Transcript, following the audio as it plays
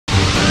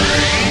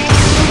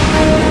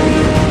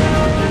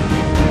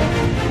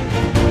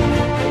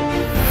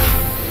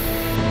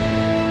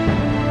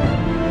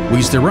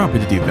With the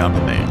rapid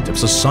development of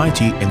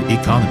society and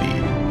economy,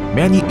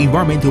 many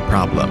environmental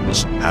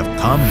problems have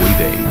come with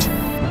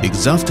it.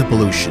 Exhaust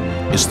pollution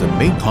is the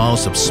main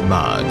cause of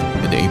smog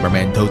and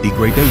environmental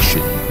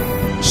degradation.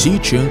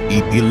 Xicheng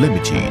EP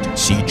Limited,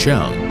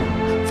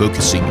 Xicheng,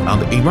 focusing on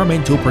the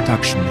environmental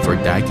protection for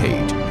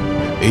decades,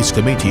 is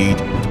committed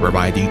to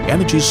providing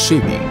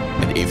energy-saving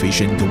and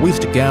efficient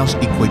waste gas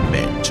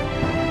equipment.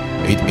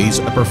 It is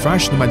a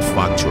professional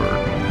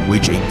manufacturer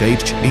which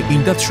engaged in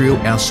industrial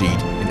acid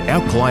and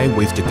alkali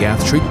waste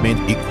gas treatment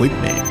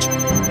equipment,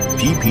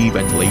 PP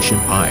ventilation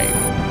pipe,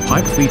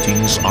 pipe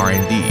fittings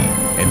R&D,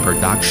 and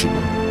production,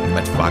 and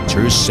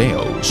manufactures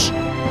sales.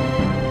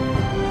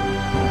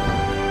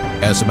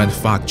 As a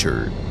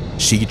manufacturer,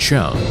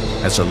 Xicheng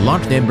has a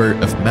large number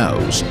of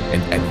molds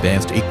and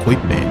advanced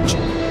equipment.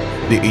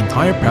 The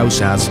entire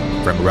process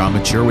from raw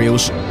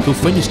materials to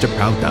finished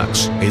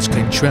products is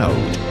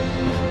controlled,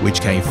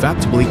 which can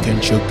effectively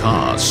control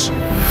costs.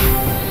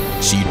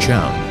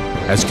 Xicheng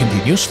has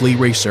continuously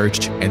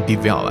researched and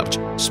developed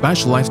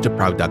specialized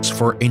products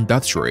for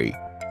industry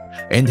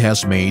and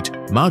has made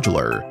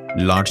modular,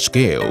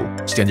 large-scale,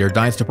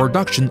 standardized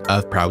production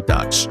of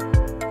products,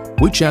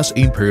 which has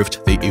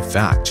improved the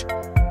effect,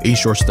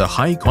 ensures the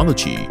high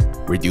quality,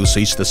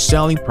 reduces the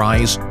selling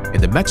price,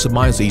 and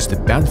maximizes the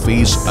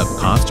benefits of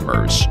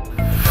customers.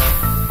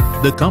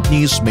 The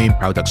company's main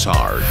products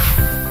are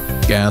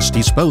gas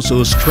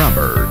disposal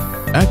scrubber,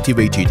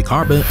 activated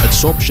carbon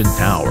absorption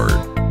tower,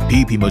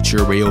 PP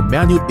material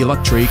manual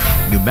electric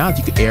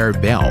pneumatic air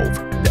valve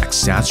and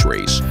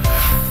accessories,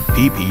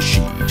 PP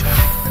sheet,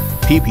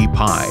 PP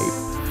pipe,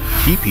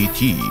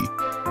 PPT,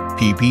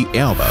 PP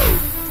elbow,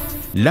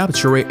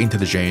 laboratory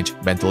intelligent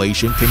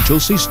ventilation control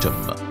system,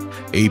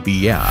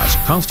 ABS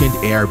constant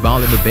air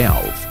volume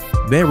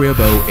valve,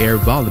 variable air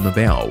volume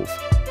valve,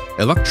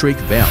 electric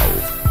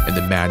valve,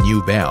 and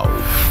manual valve,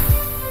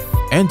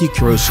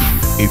 anti-corrosive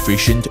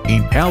efficient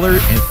impeller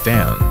and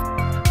fan,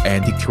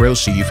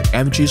 anti-corrosive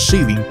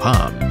energy-saving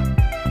pump,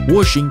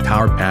 washing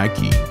tower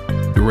packing,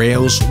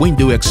 grills,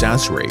 window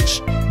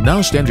accessories,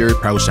 non-standard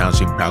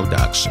processing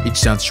products,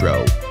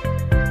 etc.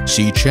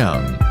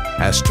 Xicheng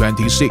has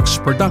 26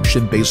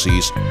 production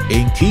bases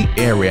in key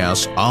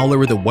areas all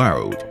over the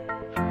world,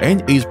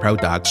 and its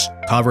products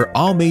cover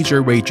all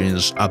major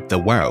regions of the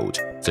world,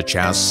 such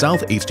as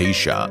Southeast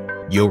Asia,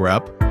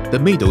 Europe, the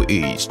Middle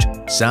East,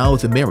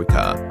 South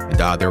America, and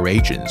other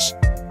regions.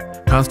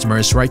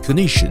 Customers'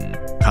 recognition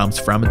comes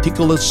from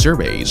meticulous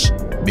surveys,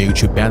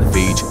 mutual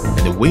benefit,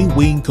 and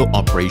win-win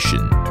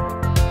cooperation.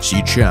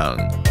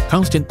 Xicheng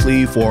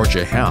constantly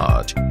forges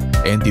ahead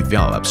and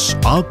develops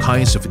all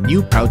kinds of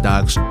new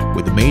products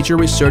with major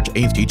research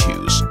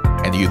institutes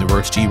and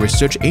university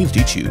research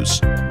institutes,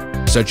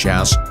 such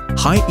as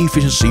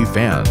high-efficiency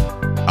fan,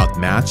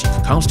 automatic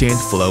constant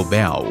flow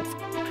valve,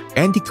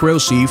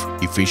 anti-corrosive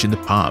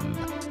efficient pump,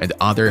 and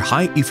other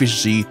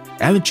high-efficiency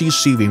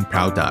energy-saving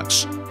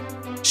products.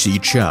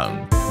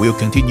 Xicheng will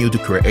continue to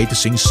create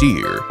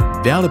sincere,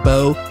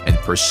 valuable, and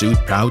pursued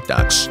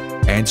products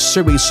and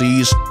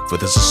services for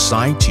the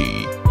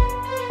society.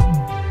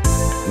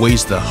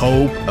 With the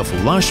hope of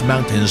lush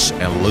mountains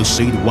and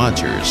lucid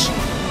waters,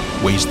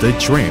 with the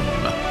dream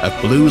of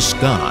blue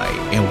sky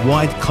and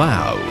white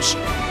clouds,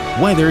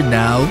 whether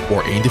now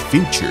or in the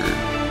future,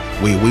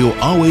 we will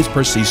always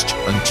persist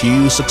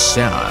until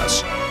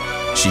success.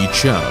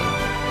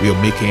 Xicheng will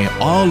make an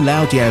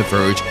all-out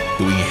effort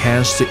to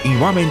enhance the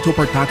environmental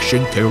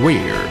protection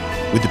career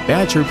with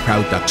better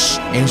products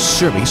and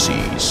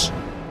services.